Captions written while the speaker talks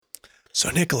So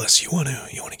Nicholas, you want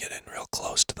to get in real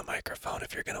close to the microphone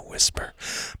if you're going to whisper,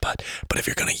 but if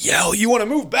you're going to yell, you want to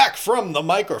move back from the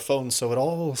microphone so it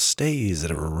all stays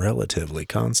at a relatively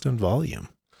constant volume.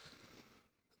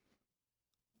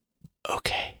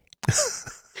 Okay.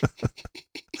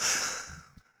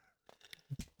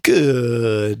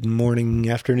 Good morning,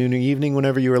 afternoon, or evening,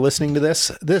 whenever you are listening to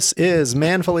this. This is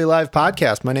Manfully Live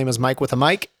Podcast. My name is Mike with a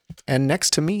mic, and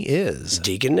next to me is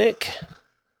Deacon Nick.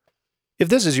 If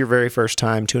this is your very first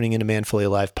time tuning into Manfully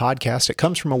Alive Podcast, it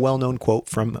comes from a well-known quote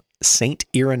from Saint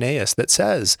Irenaeus that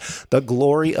says, "The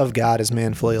glory of God is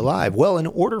manfully alive." Well, in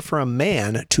order for a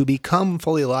man to become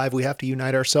fully alive, we have to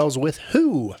unite ourselves with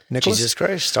who, Nicholas? Jesus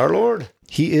Christ, our Lord.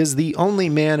 He is the only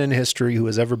man in history who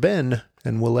has ever been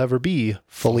and will ever be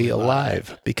fully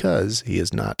alive, because he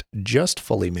is not just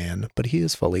fully man, but he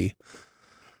is fully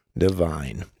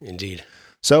divine. Indeed.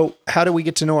 So how do we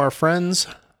get to know our friends?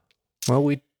 Well,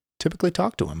 we typically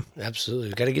talk to them. Absolutely.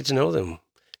 We've got to get to know them.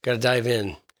 Got to dive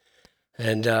in.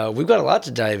 And we've got a lot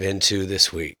to dive into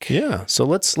this week. Yeah. So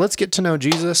let's get to know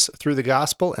Jesus through the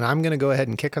gospel. And I'm going to go ahead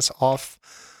and kick us off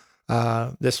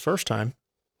this first time.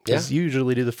 Because you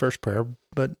usually do the first prayer,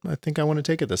 but I think I want to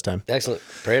take it this time. Excellent.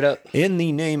 Pray it up. In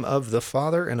the name of the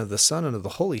Father, and of the Son, and of the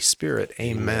Holy Spirit.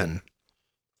 Amen.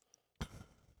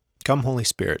 Come, Holy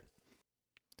Spirit.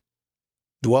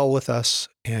 Dwell with us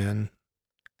and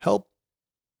help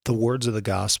the words of the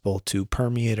gospel to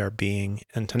permeate our being,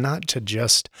 and to not to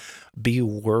just be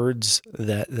words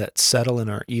that settle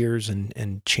in our ears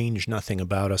and change nothing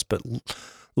about us, but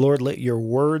Lord, let your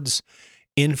words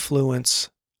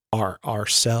influence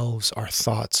ourselves, our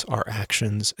thoughts, our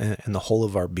actions, and the whole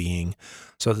of our being,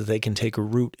 so that they can take a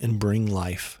root and bring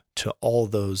life to all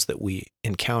those that we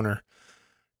encounter,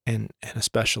 and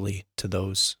especially to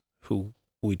those who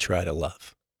we try to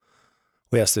love.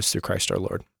 We ask this through Christ our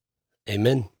Lord.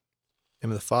 Amen. In the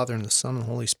name of the Father, and the Son, and the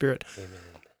Holy Spirit. Amen.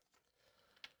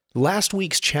 Last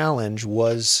week's challenge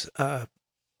was,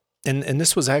 and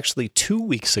this was actually 2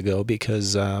 weeks ago,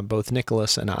 because both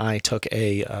Nicholas and I took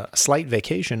a slight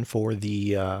vacation for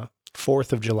the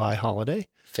 4th of July holiday.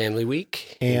 Family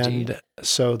week. And Indeed.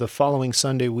 so the following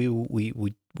Sunday,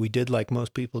 we did like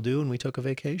most people do, and we took a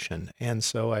vacation. And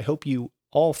so I hope you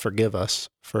all forgive us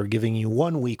for giving you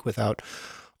 1 week without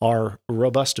our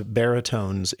robust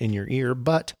baritones in your ear.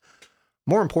 But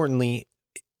more importantly,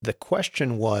 the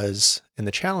question was, and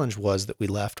the challenge was that we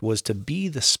left, was to be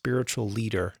the spiritual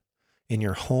leader in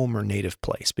your home or native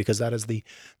place, because that is the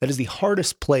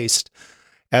hardest place,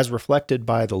 as reflected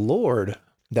by the Lord,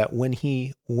 that when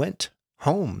he went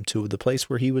home to the place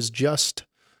where he was just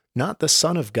not the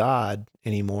Son of God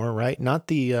anymore, right? Not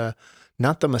the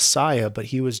Messiah, but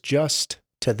he was just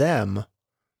to them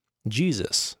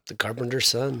Jesus, The carpenter's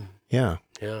son. Yeah.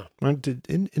 Yeah.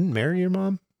 Didn't Mary your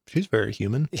mom? She's very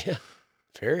human. Yeah.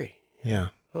 Very. Yeah.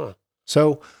 Huh.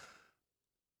 So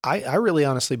I really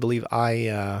honestly believe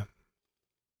I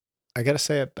got to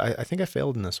say, I think I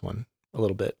failed in this one a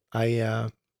little bit. I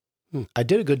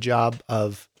did a good job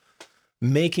of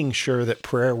making sure that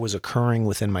prayer was occurring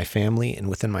within my family and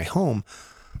within my home.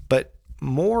 But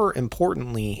more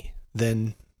importantly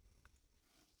than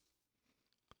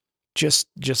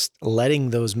just letting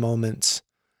those moments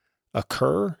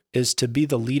occur is to be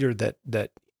the leader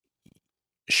that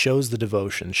shows the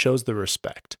devotion, shows the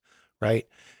respect, right?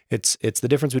 It's the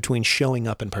difference between showing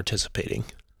up and participating.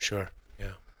 Sure.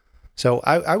 Yeah. So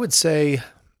I would say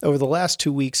over the last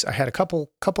 2 weeks, I had a couple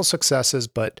successes,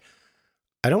 but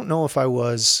I don't know if I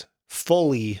was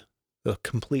fully the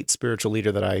complete spiritual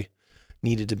leader that I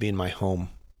needed to be in my home.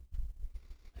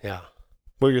 Yeah.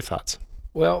 What are your thoughts?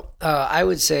 Well, I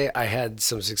would say I had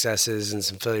some successes and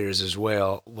some failures as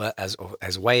well.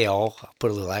 As well, I'll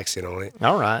put a little accent on it.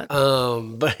 All right.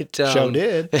 But Show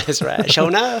did. That's right. Show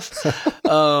enough.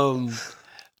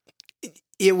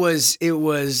 It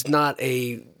was not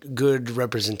a good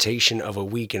representation of a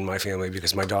week in my family,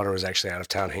 because my daughter was actually out of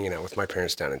town hanging out with my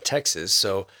parents down in Texas.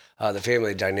 So the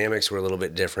family dynamics were a little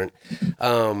bit different.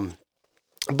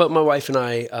 But my wife and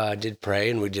I did pray,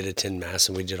 and we did attend Mass,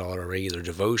 and we did all our regular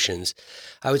devotions.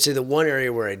 I would say the one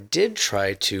area where I did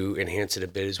try to enhance it a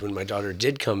bit is when my daughter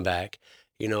did come back,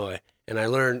 and I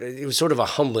learned, it was sort of a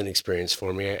humbling experience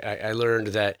for me. I learned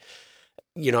that,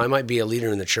 I might be a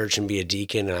leader in the church and be a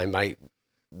deacon, and I might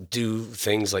do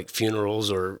things like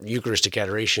funerals or Eucharistic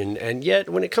adoration. And yet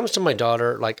when it comes to my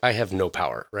daughter, like, I have no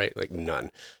power, right? Like, none.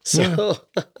 So,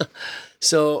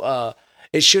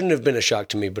 it shouldn't have been a shock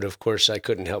to me, but of course I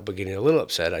couldn't help but getting a little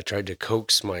upset. I tried to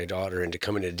coax my daughter into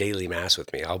coming to daily Mass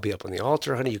with me. I'll be up on the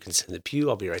altar, honey. You can sit in the pew.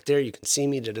 I'll be right there. You can see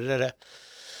me. Da, da, da, da.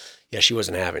 Yeah, she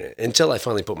wasn't having it until I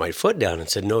finally put my foot down and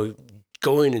said, no,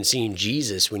 going and seeing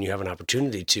Jesus when you have an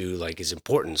opportunity to, like, is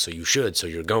important. So you should, so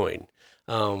you're going.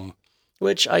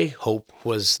 Which I hope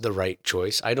was the right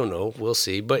choice. I don't know. We'll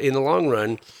see. But in the long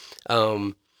run,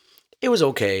 it was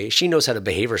okay. She knows how to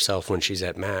behave herself when she's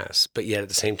at Mass. But yet at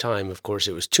the same time, of course,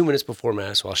 it was 2 minutes before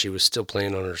Mass while she was still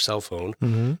playing on her cell phone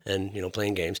and,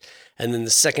 playing games. And then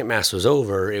the second Mass was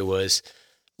over. It was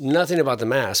nothing about the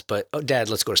Mass, but, oh, Dad,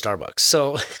 let's go to Starbucks.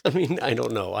 So, I mean, I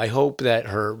don't know. I hope that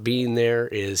her being there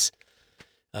is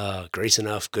grace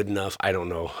enough, good enough. I don't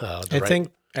know.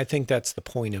 I think that's the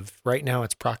point of right now.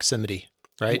 It's proximity,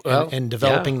 right? Well, and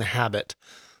developing the habit.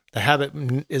 The habit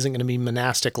isn't going to be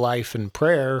monastic life and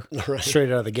prayer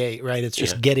straight out of the gate, right? It's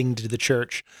just getting to the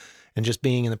church and just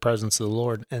being in the presence of the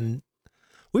Lord. And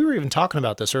we were even talking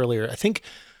about this earlier. I think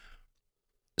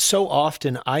so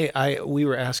often we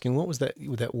were asking, what was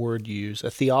that word you use?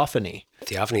 A theophany.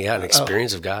 Theophany, an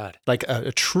experience of God. Like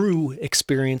a true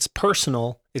experience,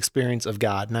 personal experience of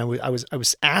God. And I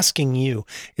was asking you,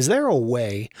 is there a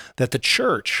way that the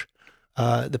church,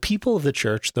 the people of the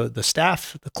church, the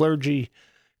staff, the clergy,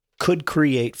 could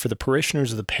create for the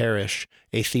parishioners of the parish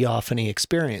a theophany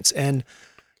experience? And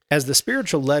as the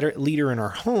spiritual leader in our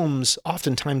homes,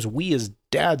 oftentimes we as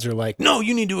dads are like, no,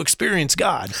 you need to experience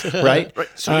God, right? Right.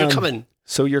 So you're coming.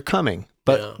 So you're coming.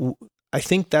 But I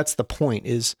think that's the point,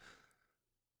 is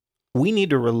we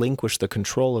need to relinquish the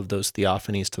control of those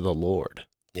theophanies to the Lord.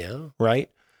 Yeah.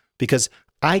 Right? Because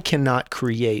I cannot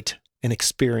create an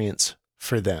experience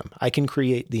for them. I can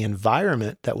create the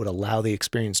environment that would allow the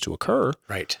experience to occur.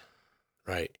 Right.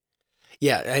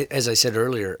 Yeah, as I said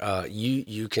earlier,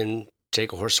 you can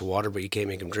take a horse to water, but you can't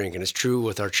make him drink. And it's true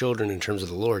with our children in terms of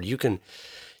the Lord. You can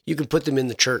put them in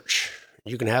the church.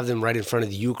 You can have them right in front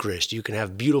of the Eucharist. You can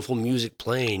have beautiful music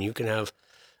playing. You can have,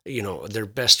 their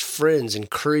best friends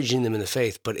encouraging them in the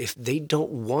faith. But if they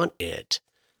don't want it,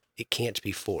 it can't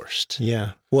be forced.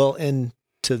 Yeah. Well, and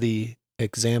to the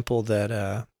example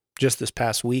that just this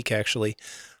past week, actually,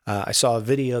 I saw a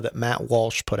video that Matt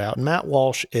Walsh put out. And Matt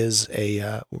Walsh is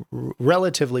a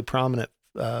relatively prominent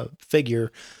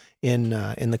figure in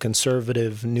the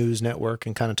conservative news network,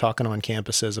 and kind of talking on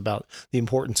campuses about the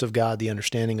importance of God, the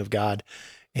understanding of God,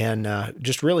 and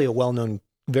just really a well-known,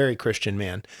 very Christian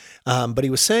man. But he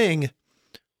was saying,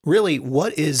 really,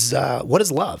 what is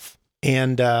love?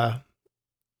 And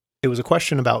it was a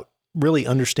question about really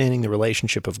understanding the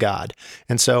relationship of God.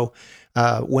 And so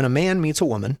when a man meets a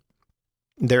woman,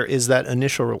 there is that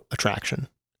initial attraction.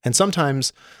 And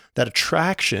sometimes that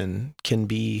attraction can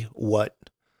be what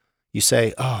you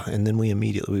say, oh, and then we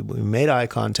made eye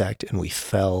contact and we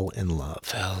fell in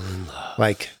love.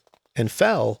 And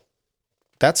fell,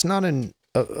 that's not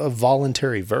a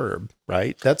voluntary verb,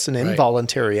 right? That's an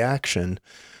involuntary action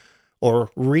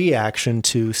or reaction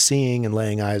to seeing and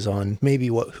laying eyes on maybe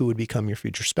who would become your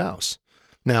future spouse.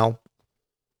 Now,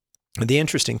 the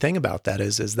interesting thing about that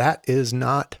is that is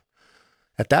not,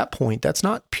 at that point, that's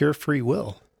not pure free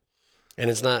will. And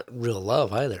it's not real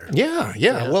love either.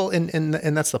 Yeah. Well, and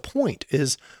that's the point,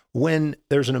 is when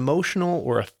there's an emotional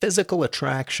or a physical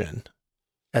attraction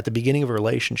at the beginning of a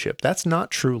relationship, that's not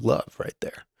true love right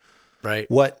there. Right.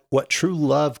 What true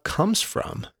love comes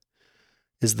from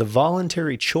is the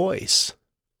voluntary choice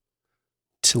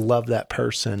to love that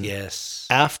person. Yes.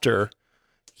 After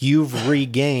you've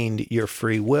regained your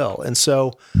free will. And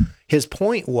so his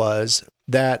point was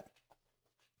that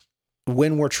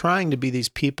when we're trying to be these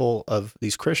people of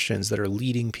these Christians that are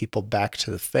leading people back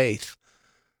to the faith,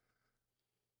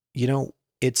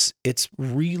 it's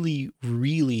really,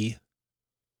 really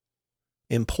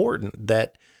important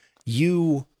that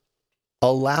you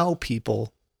allow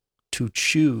people to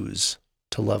choose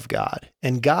to love God.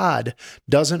 And God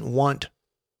doesn't want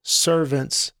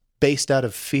servants based out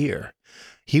of fear.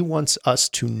 He wants us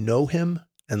to know him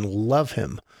and love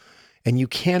him. And you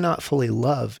cannot fully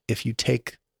love if you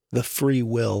take the free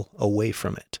will away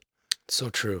from it. So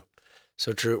true.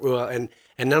 Well, and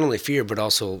not only fear, but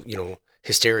also,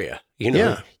 hysteria. You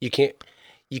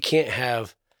can't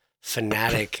have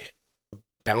fanatic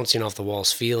bouncing off the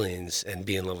walls feelings and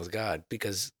be in love with God,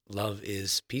 because love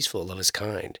is peaceful. Love is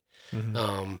kind.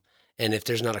 Mm-hmm. And if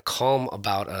there's not a calm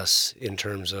about us in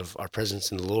terms of our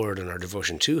presence in the Lord and our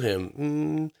devotion to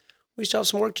him, we still have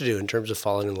some work to do in terms of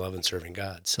falling in love and serving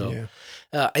God. So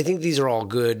I think these are all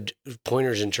good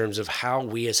pointers in terms of how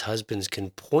we as husbands can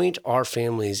point our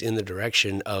families in the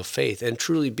direction of faith and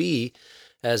truly be,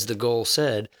 as the goal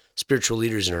said, spiritual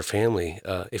leaders in our family.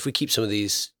 If we keep some of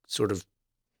these sort of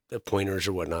pointers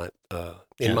or whatnot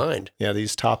in mind. Yeah,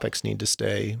 these topics need to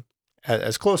stay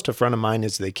as close to front of mind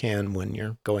as they can when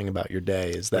you're going about your day.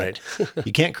 Is that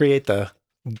you can't create the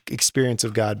experience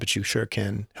of God, but you sure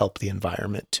can help the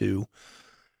environment to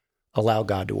allow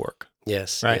God to work.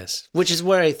 Yes, Right. yes. Which is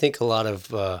where I think a lot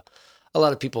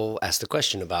of people ask the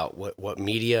question about what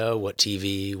media, what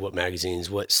TV, what magazines,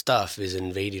 what stuff is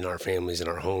invading our families and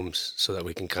our homes, so that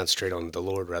we can concentrate on the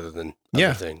Lord rather than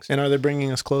other things. And are they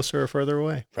bringing us closer or further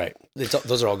away? Right.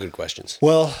 Those are all good questions.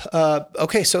 Well,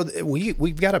 okay. So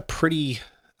we've got a pretty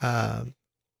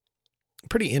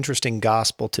interesting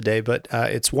gospel today, but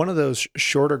it's one of those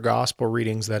shorter gospel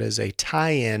readings that is a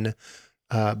tie-in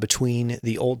between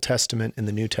the Old Testament and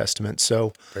the New Testament.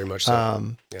 So Very much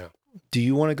so. Yeah. do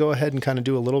you want to go ahead and kind of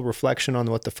do a little reflection on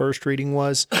what the first reading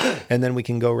was, and then we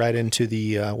can go right into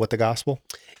the what the gospel?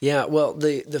 Yeah, well,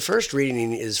 the first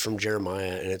reading is from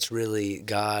Jeremiah, and it's really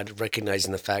God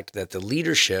recognizing the fact that the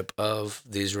leadership of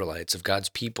the Israelites, of God's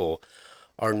people,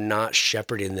 are not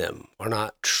shepherding them, are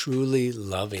not truly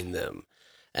loving them.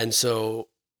 And so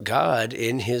God,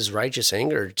 in his righteous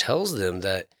anger, tells them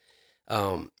that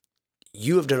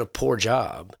you have done a poor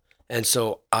job, and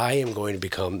so I am going to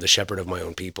become the shepherd of my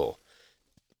own people,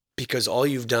 because all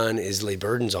you've done is lay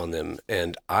burdens on them,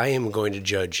 and I am going to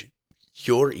judge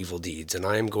your evil deeds, and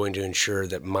I am going to ensure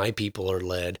that my people are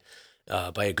led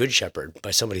by a good shepherd,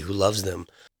 by somebody who loves them.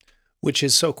 Which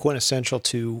is so quintessential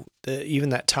to even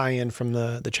that tie-in from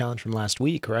the challenge from last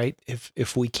week, right?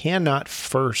 If we cannot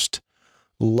first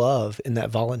love in that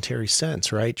voluntary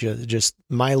sense, right? Just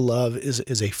my love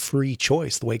is a free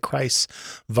choice. The way Christ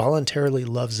voluntarily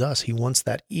loves us, he wants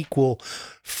that equal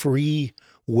free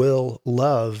will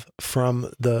love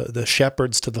from the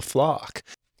shepherds to the flock.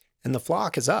 And the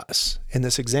flock is us in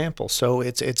this example. So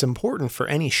it's important for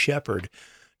any shepherd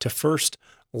to first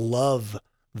love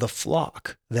the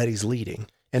flock that he's leading.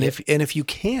 And if you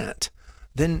can't,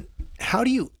 then how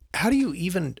do you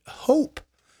even hope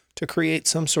to create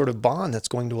some sort of bond that's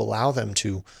going to allow them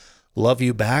to love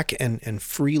you back and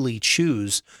freely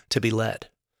choose to be led?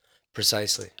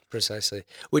 Precisely.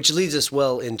 Which leads us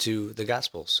well into the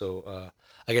gospel. So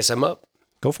I guess I'm up.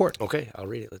 Go for it. Okay, I'll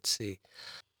read it. Let's see.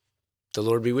 The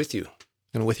Lord be with you.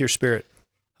 And with your spirit.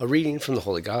 A reading from the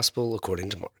Holy Gospel according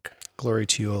to Mark. Glory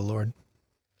to you, O Lord.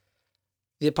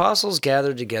 The apostles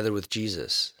gathered together with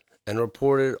Jesus and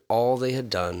reported all they had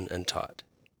done and taught.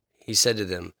 He said to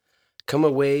them, "Come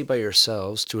away by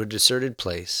yourselves to a deserted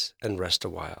place and rest a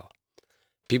while."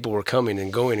 People were coming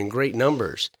and going in great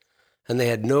numbers, and they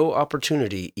had no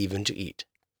opportunity even to eat.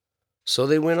 So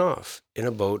they went off in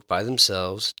a boat by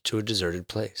themselves to a deserted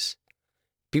place.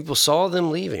 People saw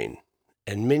them leaving,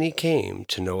 and many came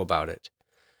to know about it.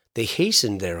 They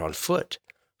hastened there on foot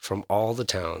from all the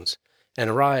towns and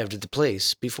arrived at the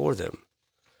place before them.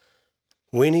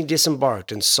 When he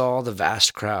disembarked and saw the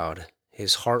vast crowd,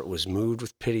 his heart was moved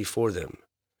with pity for them,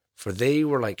 for they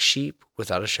were like sheep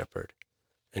without a shepherd,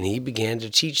 and he began to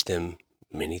teach them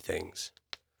many things.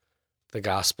 The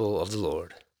Gospel of the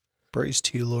Lord. Praise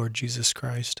to you, Lord Jesus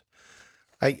Christ.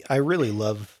 I really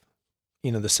love,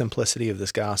 the simplicity of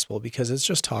this gospel, because it's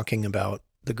just talking about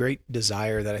the great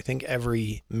desire that I think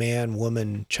every man,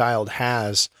 woman, child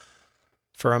has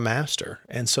for a master.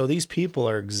 And so these people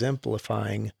are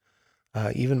exemplifying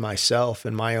even myself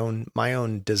and my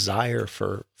own desire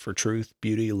for truth,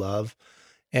 beauty, love.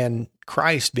 And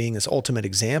Christ, being this ultimate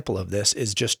example of this,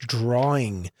 is just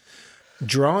drawing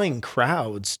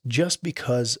crowds just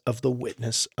because of the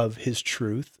witness of his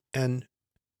truth and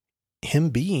him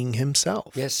being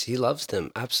himself. Yes, he loves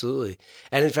them. Absolutely.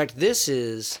 And in fact, this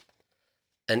is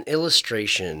an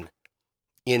illustration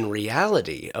in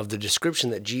reality of the description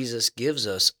that Jesus gives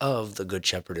us of the Good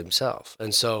Shepherd himself.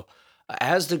 And so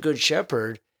as the Good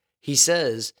Shepherd, he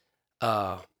says,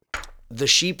 the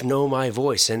sheep know my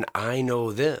voice and I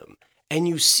know them. And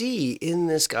you see in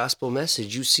this gospel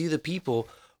message, you see the people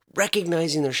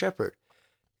recognizing their shepherd.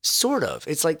 Sort of.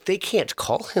 It's like they can't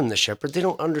call him the shepherd. They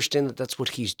don't understand that that's what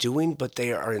he's doing, but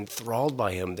they are enthralled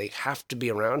by him. They have to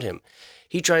be around him.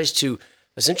 He tries to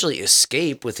essentially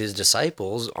escape with his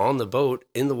disciples on the boat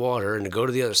in the water and to go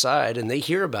to the other side, and they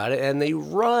hear about it and they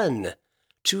run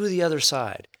to the other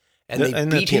side. And they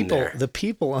beat him there. The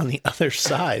people on the other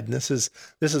side, and this is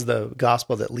the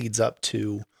gospel that leads up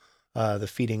to the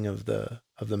feeding of the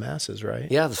masses, right?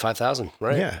 Yeah, the 5,000,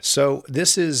 right? Yeah. So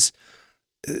this is,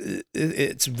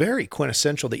 it's very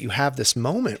quintessential that you have this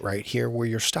moment right here where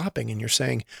you're stopping and you're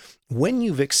saying, when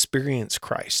you've experienced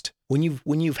Christ, when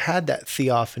you've had that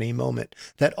theophany moment,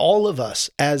 that all of us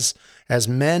as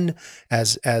men,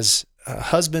 as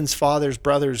husbands, fathers,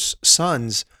 brothers,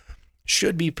 sons,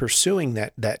 should be pursuing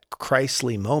that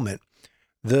Christly moment.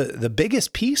 The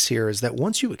biggest piece here is that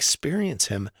once you experience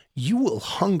him, you will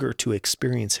hunger to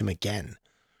experience him again.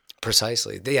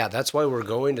 Precisely. Yeah, that's why we're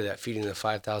going to that feeding of the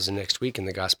 5,000 next week in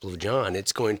the Gospel of John.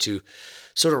 It's going to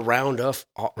sort of round off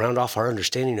our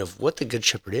understanding of what the Good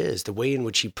Shepherd is, the way in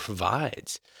which he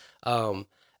provides. And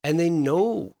they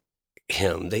know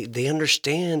him. They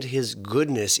understand his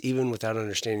goodness even without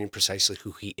understanding precisely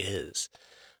who he is.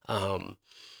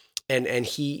 And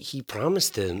he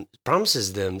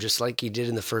promises them, just like he did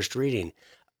in the first reading,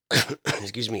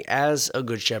 excuse me, as a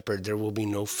good shepherd, there will be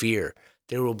no fear.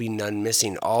 There will be none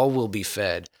missing. All will be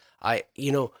fed.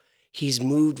 He's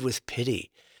moved with pity.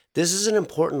 This is an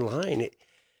important line.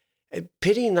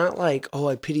 Pity, not like, oh,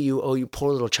 I pity you, oh, you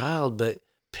poor little child, but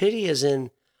pity as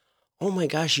in, oh my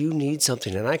gosh, you need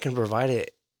something and I can provide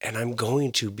it, and I'm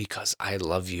going to because I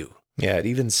love you. Yeah, it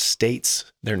even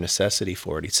states their necessity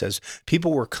for it. He says,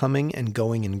 people were coming and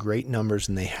going in great numbers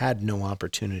and they had no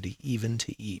opportunity even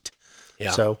to eat.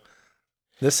 Yeah. So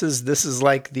this is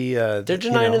like the they're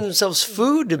denying themselves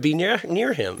food to be near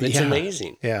him. It's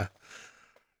amazing. Yeah.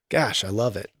 Gosh, I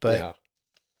love it. But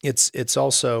it's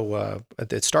also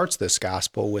it starts this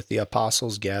gospel with the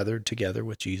apostles gathered together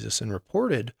with Jesus and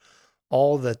reported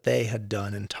all that they had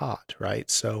done and taught, right?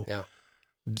 So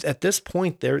at this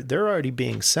point they're already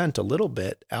being sent a little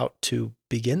bit out to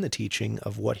begin the teaching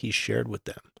of what he shared with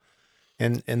them.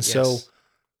 And so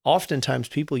oftentimes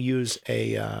people use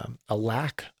a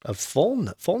lack of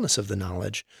fullness of the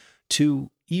knowledge to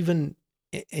even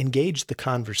engage the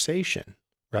conversation,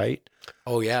 right?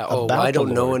 Oh, yeah. I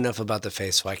don't know enough about the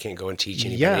faith, so I can't go and teach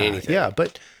anybody anything. Yeah,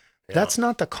 but that's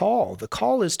not the call. The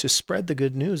call is to spread the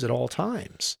good news at all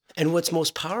times. And what's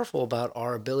most powerful about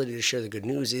our ability to share the good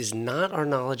news is not our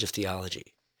knowledge of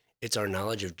theology. It's our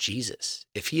knowledge of Jesus.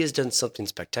 If he has done something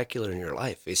spectacular in your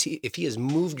life, if he has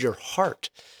moved your heart,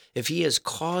 if he has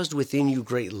caused within you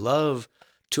great love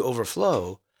to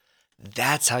overflow,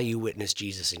 that's how you witness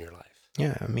Jesus in your life.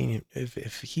 Yeah, I mean,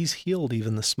 if he's healed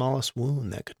even the smallest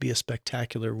wound, that could be a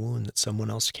spectacular wound that someone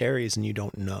else carries and you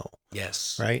don't know.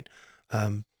 Yes. Right?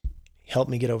 Help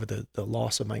me get over the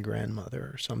loss of my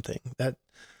grandmother or something. That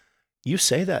you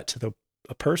say that to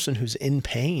a person who's in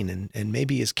pain and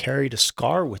maybe has carried a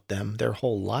scar with them their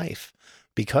whole life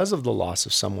because of the loss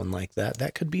of someone like that.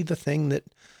 That could be the thing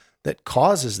that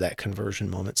causes that conversion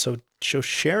moment. So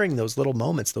sharing those little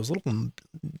moments, those little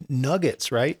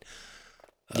nuggets, right,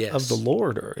 of the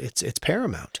Lord, it's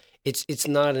paramount. It's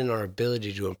not in our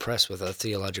ability to impress with our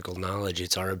theological knowledge.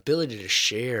 It's our ability to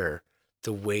share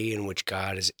the way in which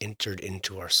God has entered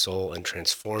into our soul and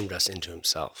transformed us into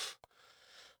himself.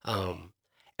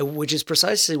 Which is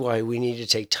precisely why we need to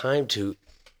take time to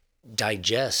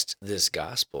digest this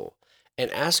gospel and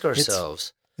ask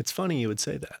ourselves. It's funny you would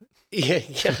say that. Yeah.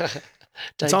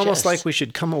 It's almost like we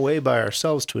should come away by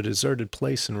ourselves to a deserted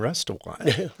place and rest a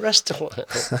while. Rest a while.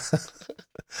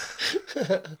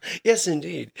 Yes,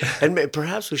 indeed. And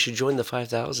perhaps we should join the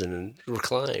 5,000 and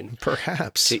recline.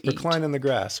 Perhaps. Recline on the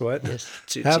grass. What?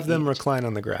 Yes. Have them recline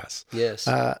on the grass. Yes.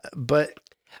 But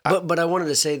I wanted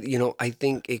to say, I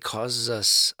think it causes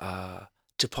us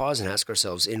to pause and ask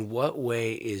ourselves, in what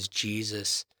way is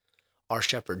Jesus our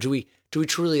shepherd? Do we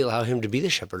truly allow him to be the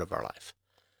shepherd of our life?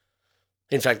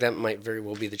 In fact, that might very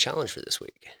well be the challenge for this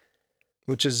week.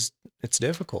 Which is, it's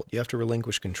difficult. You have to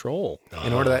relinquish control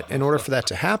in order for that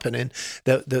to happen. And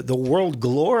the world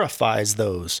glorifies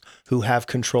those who have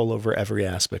control over every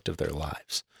aspect of their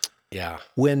lives. Yeah.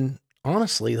 When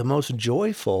honestly, the most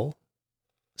joyful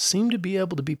seem to be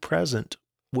able to be present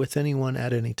with anyone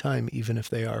at any time, even if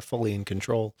they are fully in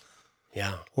control.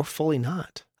 Yeah. Or fully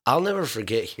not. I'll never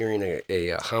forget hearing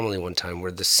a homily one time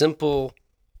where the simple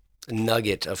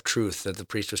nugget of truth that the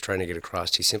priest was trying to get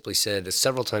across, he simply said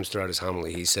several times throughout his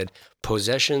homily, he said,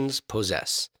 possessions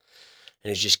possess. And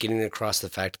he's just getting across the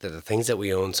fact that the things that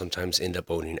we own sometimes end up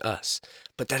owning us.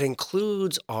 But that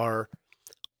includes our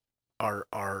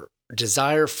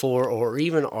desire for, or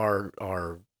even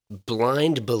our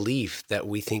blind belief that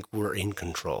we think we're in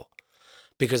control.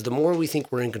 Because the more we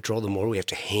think we're in control, the more we have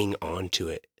to hang on to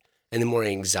it. And the more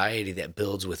anxiety that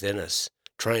builds within us,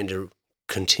 trying to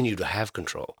continue to have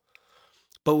control.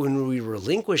 But when we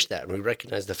relinquish that and we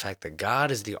recognize the fact that God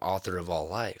is the author of all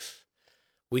life,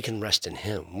 we can rest in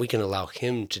him. We can allow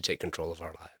him to take control of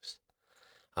our lives.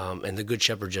 And the Good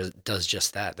Shepherd does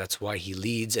just that. That's why he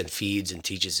leads and feeds and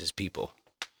teaches his people.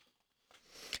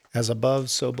 As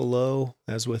above, so below,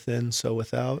 as within, so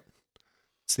without.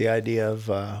 It's the idea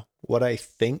of what I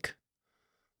think,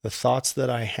 the thoughts that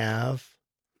I have,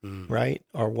 right,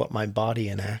 are what my body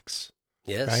enacts.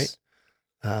 Yes.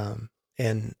 Right?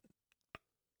 And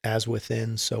as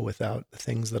within, so without, the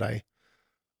things that I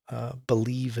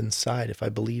believe inside. If I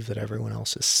believe that everyone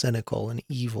else is cynical and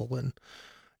evil and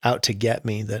out to get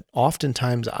me, that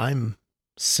oftentimes I'm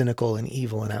cynical and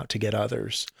evil and out to get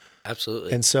others.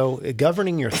 Absolutely. And so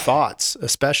governing your thoughts,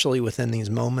 especially within these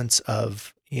moments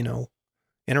of,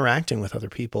 interacting with other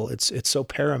people, it's so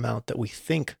paramount that we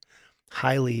think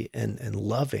highly and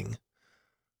loving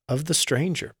of the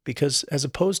stranger, because as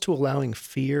opposed to allowing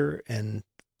fear and,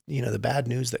 the bad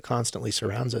news that constantly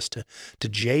surrounds us to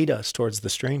jade us towards the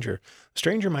stranger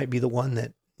might be the one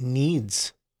that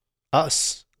needs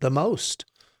us the most.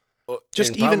 Well,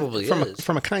 Just and even probably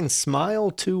from a kind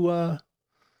smile to, I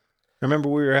remember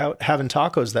we were out having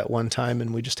tacos that one time,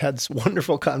 and we just had this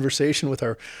wonderful conversation with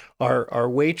our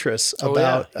waitress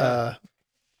about, yeah.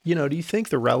 do you think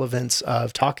the relevance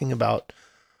of talking about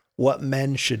what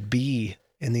men should be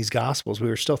in these gospels? We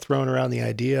were still throwing around the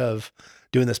idea of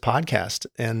doing this podcast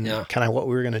and kind of what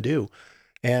we were going to do.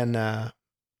 And,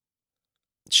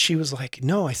 she was like,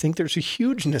 no, I think there's a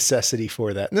huge necessity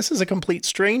for that. And this is a complete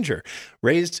stranger,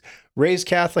 raised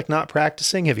Catholic, not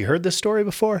practicing. Have you heard this story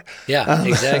before? Yeah,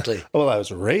 exactly. Well, I was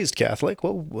raised Catholic.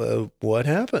 Well, what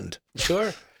happened?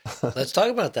 Sure. Let's talk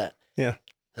about that. Yeah.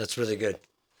 That's really good.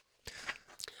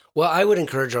 Well, I would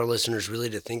encourage our listeners really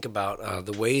to think about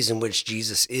the ways in which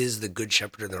Jesus is the good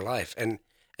shepherd in their life, and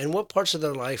what parts of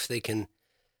their life they can,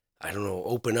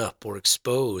 open up or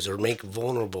expose or make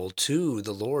vulnerable to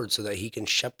the Lord so that he can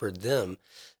shepherd them.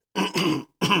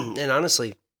 And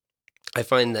honestly, I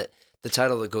find that the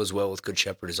title that goes well with Good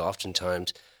Shepherd is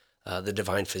oftentimes the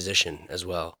divine physician as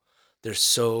well. There's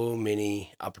so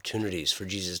many opportunities for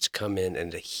Jesus to come in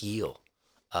and to heal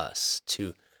us,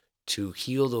 to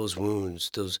heal those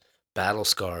wounds, those battle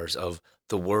scars of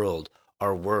the world,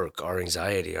 our work, our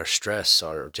anxiety, our stress,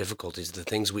 our difficulties, the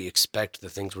things we expect, the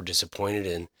things we're disappointed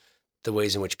in, the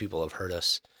ways in which people have hurt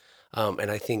us.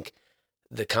 And I think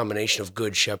the combination of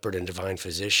good shepherd and divine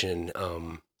physician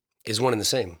is one and the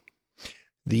same.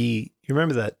 You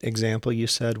remember that example you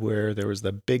said where there was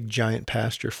the big giant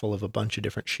pasture full of a bunch of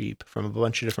different sheep from a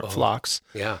bunch of different flocks?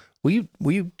 Yeah. Will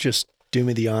you just do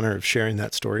me the honor of sharing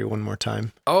that story one more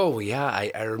time? Oh, yeah.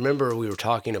 I remember we were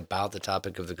talking about the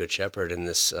topic of the Good Shepherd, and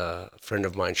this friend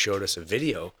of mine showed us a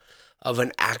video of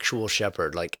an actual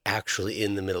shepherd, like actually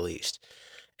in the Middle East.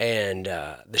 And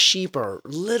the sheep are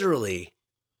literally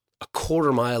a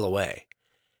quarter mile away.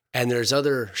 And there's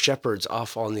other shepherds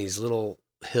off on these little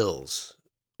hills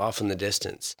off in the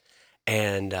distance.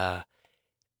 And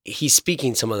he's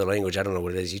speaking some other language. I don't know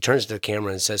what it is. He turns to the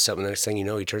camera and says something. The next thing you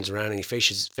know, he turns around and he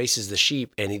faces the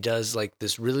sheep, and he does like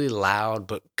this really loud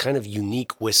but kind of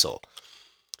unique whistle.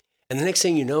 And the next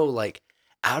thing you know, like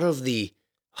out of the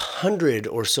 100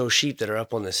 or so sheep that are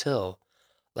up on this hill,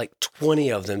 like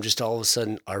 20 of them just all of a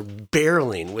sudden are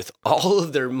barreling with all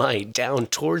of their might down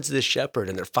towards this shepherd,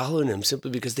 and they're following him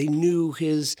simply because they knew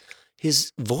his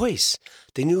voice.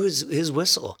 They knew his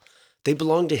whistle. They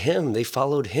belonged to him. They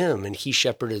followed him, and he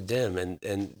shepherded them,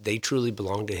 and they truly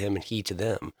belonged to him and he to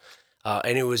them.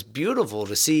 And it was beautiful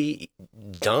to see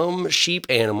dumb sheep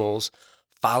animals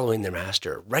following their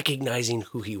master, recognizing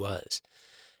who he was.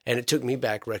 And it took me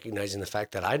back recognizing the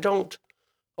fact that I don't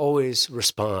always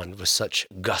respond with such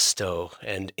gusto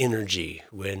and energy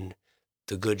when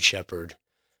the good shepherd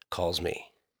calls me.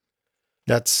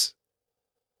 That's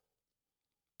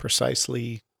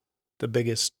precisely the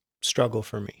biggest struggle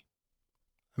for me.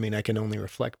 I mean, I can only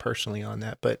reflect personally on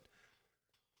that, but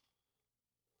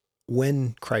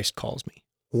when Christ calls me,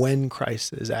 when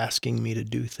Christ is asking me to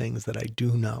do things that I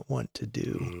do not want to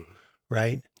do,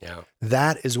 right? Yeah.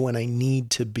 That is when I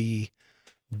need to be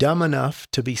dumb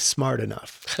enough to be smart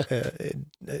enough,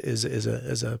 is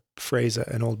a phrase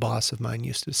an old boss of mine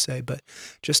used to say, but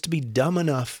just to be dumb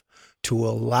enough to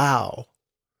allow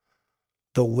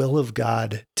the will of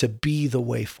God to be the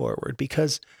way forward,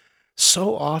 because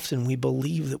so often we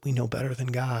believe that we know better than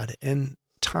God, and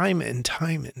time and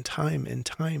time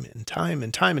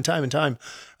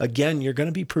again, you're going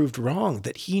to be proved wrong,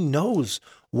 that he knows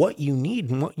what you need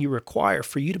and what you require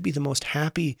for you to be the most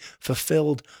happy,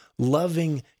 fulfilled,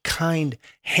 loving, kind,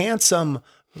 handsome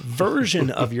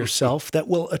version of yourself that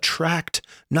will attract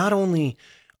not only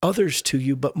others to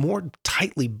you, but more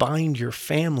tightly bind your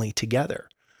family together.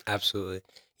 Absolutely.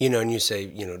 And you say,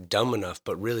 dumb enough,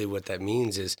 but really what that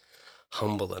means is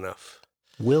humble enough.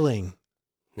 Willing.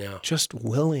 Yeah. Just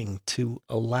willing to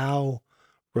allow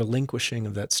relinquishing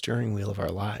of that steering wheel of our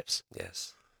lives.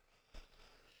 Yes.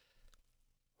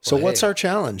 So what's our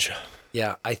challenge?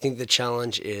 Yeah, I think the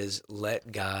challenge is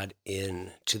let God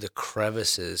in to the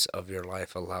crevices of your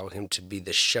life. Allow him to be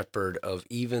the shepherd of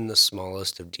even the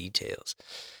smallest of details.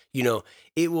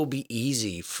 It will be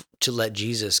easy to let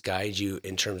Jesus guide you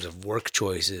in terms of work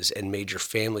choices and major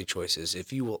family choices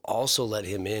if you will also let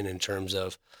him in terms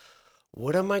of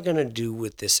what am I going to do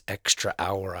with this extra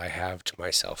hour I have to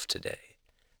myself today?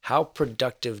 How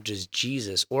productive does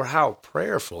Jesus, or how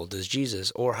prayerful does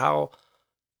Jesus, or how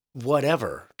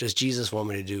whatever does Jesus want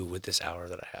me to do with this hour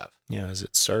that I have? Yeah. Is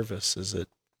it service? Is it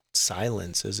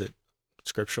silence? Is it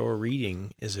scriptural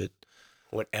reading? Is it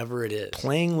Whatever it is.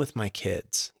 playing with my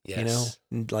kids? Yes.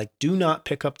 You know, like, do not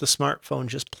pick up the smartphone.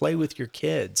 Just play with your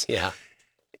kids. Yeah.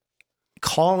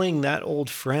 Calling that old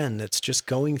friend that's just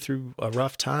going through a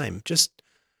rough time. Just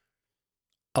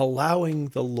allowing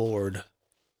the Lord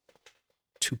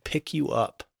to pick you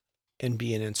up and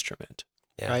be an instrument,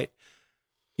 Yeah. right?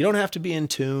 You don't have to be in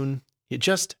tune. You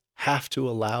just have to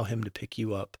allow him to pick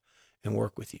you up and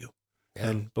work with you. Yeah.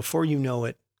 And before you know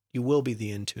it, you will be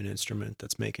the in-tune instrument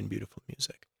that's making beautiful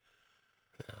music.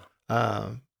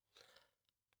 Yeah.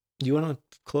 You want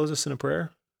to close us in a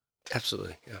prayer?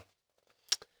 Absolutely. Yeah.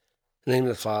 In the name of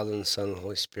the Father, and the Son, and the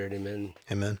Holy Spirit, amen.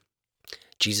 Amen.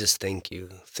 Jesus, thank you.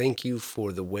 Thank you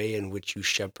for the way in which you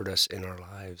shepherd us in our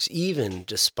lives, even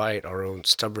despite our own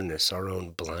stubbornness, our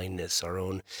own blindness, our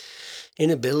own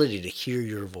inability to hear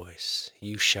your voice.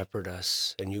 You shepherd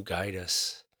us and you guide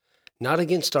us, not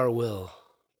against our will,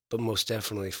 but most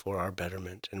definitely for our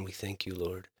betterment. And we thank you,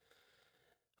 Lord.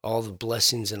 All the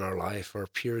blessings in our life are a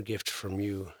pure gift from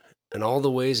you, and all the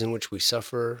ways in which we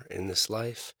suffer in this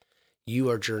life,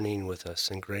 you are journeying with us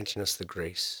and granting us the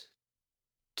grace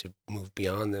to move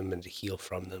beyond them and to heal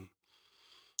from them.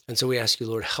 And so we ask you,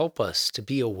 Lord, help us to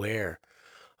be aware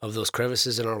of those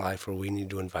crevices in our life where we need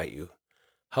to invite you.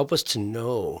 Help us to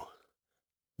know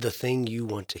the thing you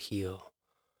want to heal,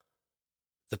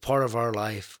 the part of our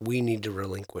life we need to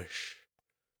relinquish,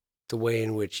 the way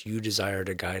in which you desire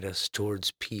to guide us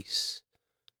towards peace,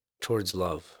 towards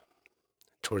love,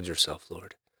 towards yourself,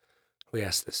 Lord. We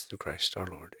ask this through Christ our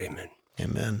Lord. Amen.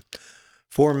 Amen.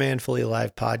 For Man Fully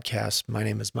Alive podcast, my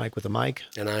name is Mike with a mic.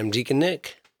 And I'm Deacon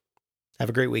Nick. Have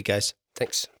a great week, guys.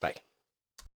 Thanks. Bye.